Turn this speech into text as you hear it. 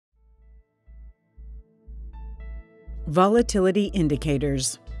Volatility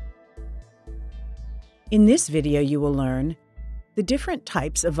indicators. In this video, you will learn the different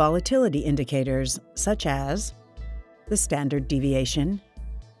types of volatility indicators, such as the standard deviation,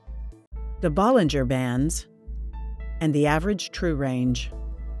 the Bollinger Bands, and the average true range.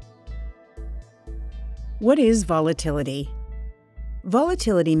 What is volatility?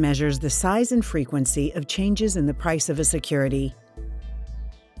 Volatility measures the size and frequency of changes in the price of a security.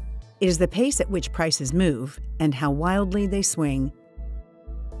 It is the pace at which prices move and how wildly they swing.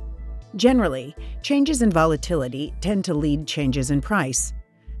 Generally, changes in volatility tend to lead changes in price.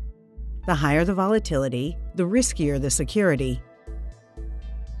 The higher the volatility, the riskier the security.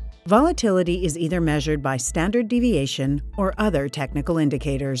 Volatility is either measured by standard deviation or other technical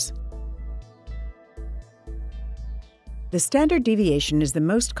indicators. The standard deviation is the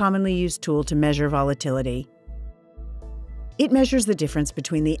most commonly used tool to measure volatility. It measures the difference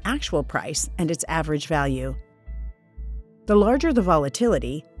between the actual price and its average value. The larger the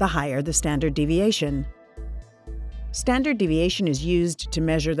volatility, the higher the standard deviation. Standard deviation is used to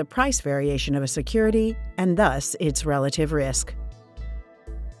measure the price variation of a security and thus its relative risk.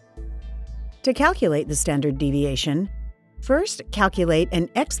 To calculate the standard deviation, first calculate an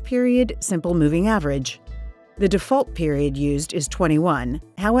X-period simple moving average. The default period used is 21.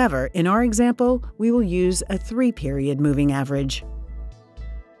 However, in our example, we will use a 3-period moving average.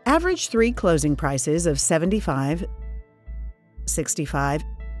 Average 3 closing prices of 75, 65,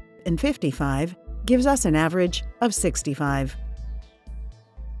 and 55 gives us an average of 65.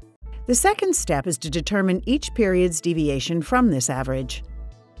 The second step is to determine each period's deviation from this average.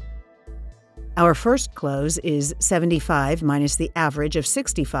 Our first close is 75 minus the average of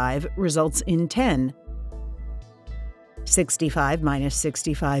 65 results in 10. 65 minus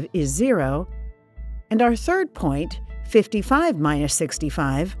 65 is 0, and our third point, 55 minus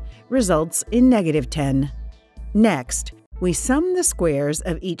 65, results in negative 10. Next, we sum the squares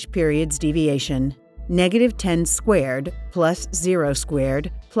of each period's deviation. Negative 10 squared plus 0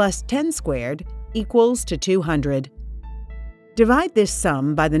 squared plus 10 squared equals to 200. Divide this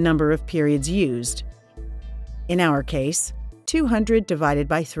sum by the number of periods used. In our case, 200 divided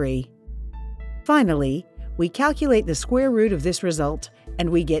by 3. Finally, we calculate the square root of this result, and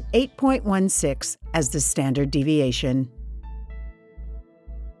we get 8.16 as the standard deviation.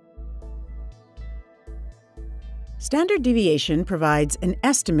 Standard deviation provides an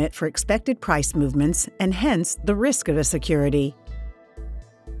estimate for expected price movements and hence the risk of a security.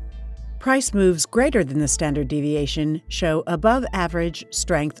 Price moves greater than the standard deviation show above average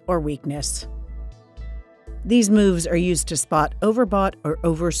strength or weakness. These moves are used to spot overbought or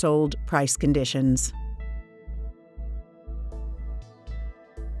oversold price conditions.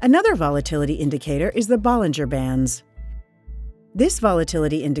 Another volatility indicator is the Bollinger Bands. This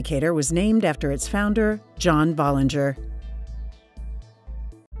volatility indicator was named after its founder, John Bollinger.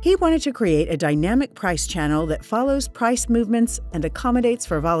 He wanted to create a dynamic price channel that follows price movements and accommodates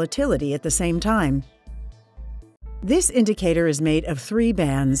for volatility at the same time. This indicator is made of 3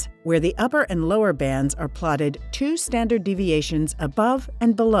 bands, where the upper and lower bands are plotted 2 standard deviations above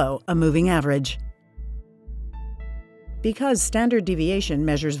and below a moving average. Because standard deviation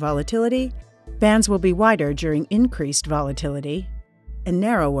measures volatility, bands will be wider during increased volatility and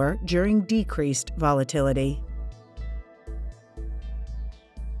narrower during decreased volatility.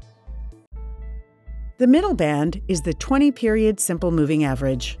 The middle band is the 20-period simple moving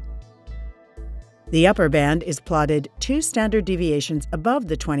average. The upper band is plotted 2 standard deviations above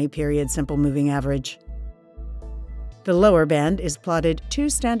the 20-period simple moving average. The lower band is plotted 2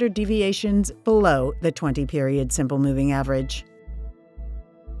 standard deviations below the 20-period simple moving average.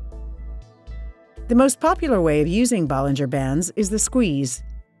 The most popular way of using Bollinger Bands is the squeeze.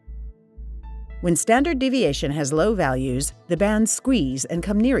 When standard deviation has low values, the bands squeeze and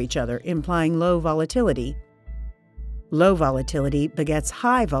come near each other, implying low volatility. Low volatility begets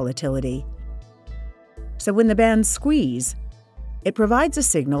high volatility. So when the bands squeeze, it provides a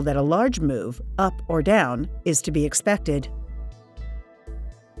signal that a large move, up or down, is to be expected.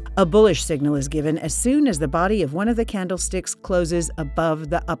 A bullish signal is given as soon as the body of one of the candlesticks closes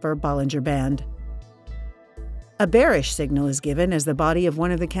above the upper Bollinger Band. A bearish signal is given as the body of one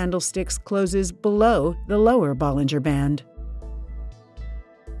of the candlesticks closes below the lower Bollinger Band.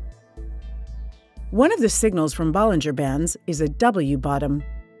 One of the signals from Bollinger Bands is a W bottom.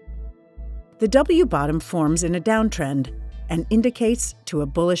 The W bottom forms in a downtrend and indicates to a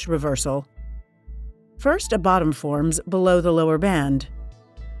bullish reversal. First, a bottom forms below the lower band.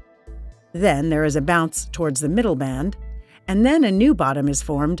 Then there is a bounce towards the middle band, and then a new bottom is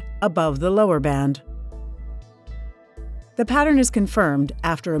formed above the lower band. The pattern is confirmed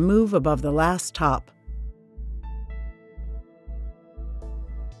after a move above the last top.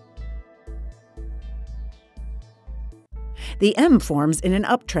 The M forms in an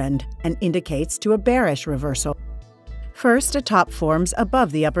uptrend and indicates to a bearish reversal. First, a top forms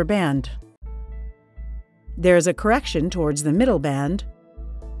above the upper band. There is a correction towards the middle band,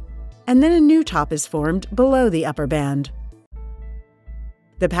 and then a new top is formed below the upper band.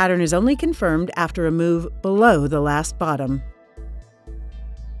 The pattern is only confirmed after a move below the last bottom.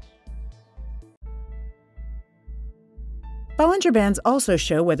 Bollinger Bands also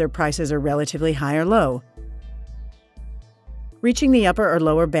show whether prices are relatively high or low. Reaching the upper or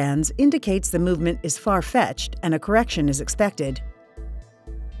lower bands indicates the movement is far-fetched and a correction is expected.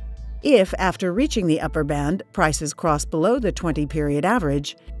 If, after reaching the upper band, prices cross below the 20-period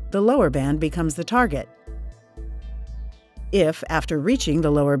average, the lower band becomes the target. If, after reaching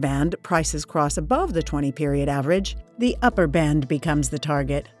the lower band, prices cross above the 20-period average, the upper band becomes the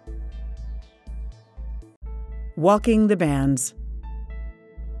target. Walking the bands.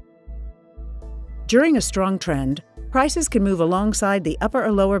 During a strong trend, prices can move alongside the upper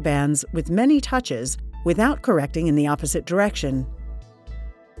or lower bands with many touches without correcting in the opposite direction.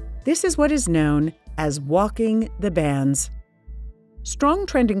 This is what is known as walking the bands. Strong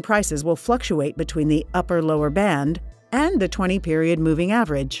trending prices will fluctuate between the upper-lower band and the 20-period moving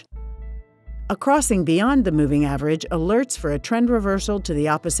average. A crossing beyond the moving average alerts for a trend reversal to the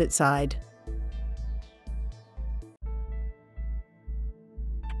opposite side.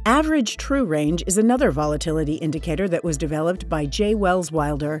 Average true range is another volatility indicator that was developed by J. Wells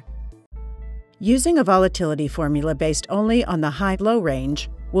Wilder. Using a volatility formula based only on the high-low range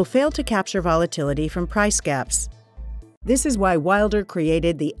will fail to capture volatility from price gaps. This is why Wilder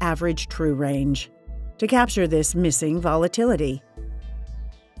created the average true range, to capture this missing volatility.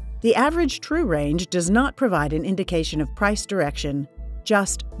 The average true range does not provide an indication of price direction,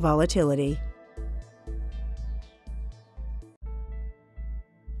 just volatility.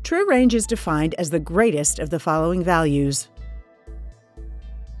 True range is defined as the greatest of the following values: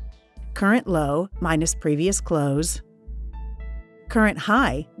 current low minus previous close, current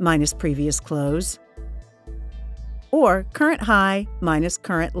high minus previous close, or current high minus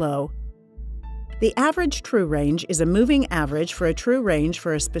current low. The average true range is a moving average for a true range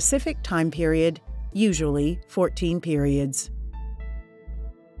for a specific time period, usually 14 periods.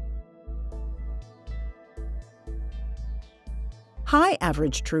 High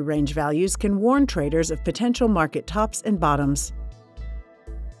average true range values can warn traders of potential market tops and bottoms.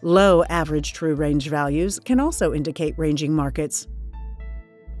 Low average true range values can also indicate ranging markets.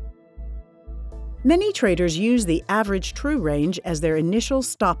 Many traders use the average true range as their initial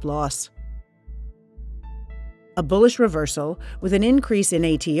stop loss. A bullish reversal with an increase in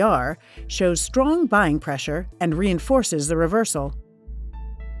ATR shows strong buying pressure and reinforces the reversal.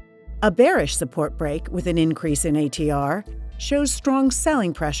 A bearish support break with an increase in ATR shows strong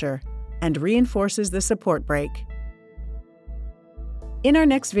selling pressure and reinforces the support break. In our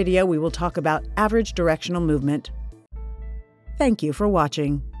next video, we will talk about average directional movement. Thank you for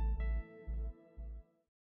watching.